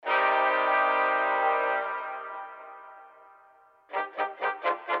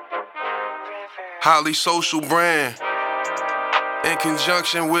Highly social brand in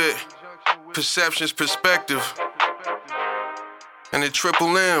conjunction with Perception's Perspective and the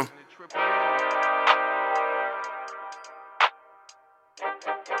Triple M.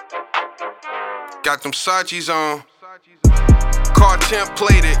 Got them Sachis on. Car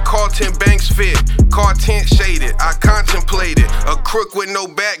templated, Carlton Banks fit, car tent shaded. I contemplated a crook with no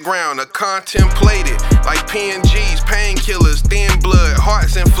background, a contemplated like PNGs, painkillers, thin blood,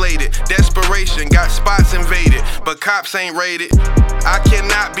 hearts inflated. Desperation got spots invaded, but cops ain't raided. I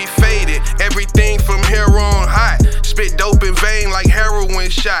cannot be faded. Everything from here on hot. Spit dope in vein like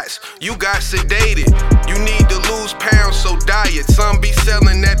heroin shots. You got sedated. You need to lose pounds, so diet. Some be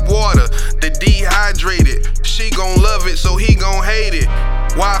selling that water, the dehydrated. She gon' love it, so he gon' hate it.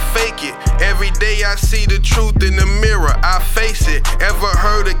 Why fake it? Every day I see the truth in the mirror, I face it. Ever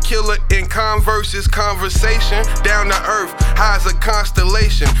heard a killer in Converse's conversation? Down to earth, high as a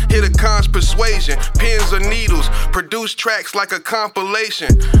constellation. Hit a con's persuasion, pins or needles. Produce tracks like a compilation.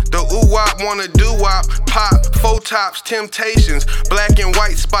 The ooh-wop wanna do-wop, pop, photops, temptations. Black and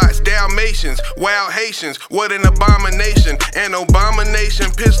white spots, Dalmatians, wild Haitians. What an abomination. An abomination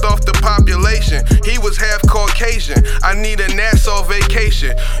pissed off the population. He was half Caucasian. I need a Nassau vacation.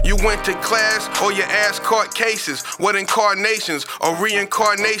 You went to class or your ass caught cases. What incarnations or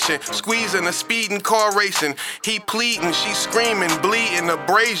reincarnation? Squeezing a speeding car racing. He pleading, she screaming, bleeding,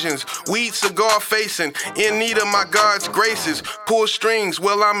 abrasions. Weed cigar facing, in need of my God's graces. Pull strings,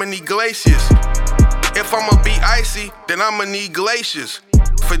 well I'ma need glaciers. If I'ma be icy, then I'ma need glaciers.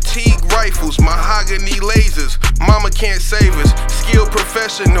 Fatigue rifles, mahogany lasers. Mama can't save us. Skilled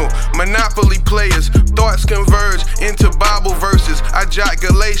professional, monopoly players. Thoughts converge into Bible verses. I jot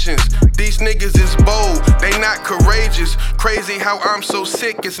Galatians. These niggas is bold, they not courageous. Crazy how I'm so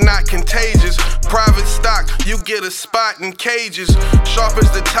sick, it's not contagious. Private stock, you get a spot in cages. Sharp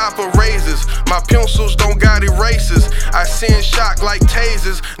as the top of razors. My pencils don't got erasers. I send shock like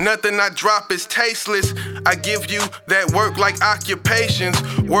tasers. Nothing I drop is tasteless. I give you that work like occupations.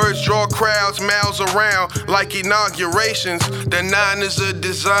 Words draw crowds, miles around like inaugurations. The 9 is a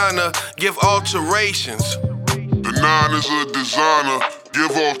designer, give alterations. The 9 is a designer,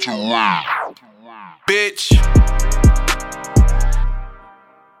 give alterations. Bitch.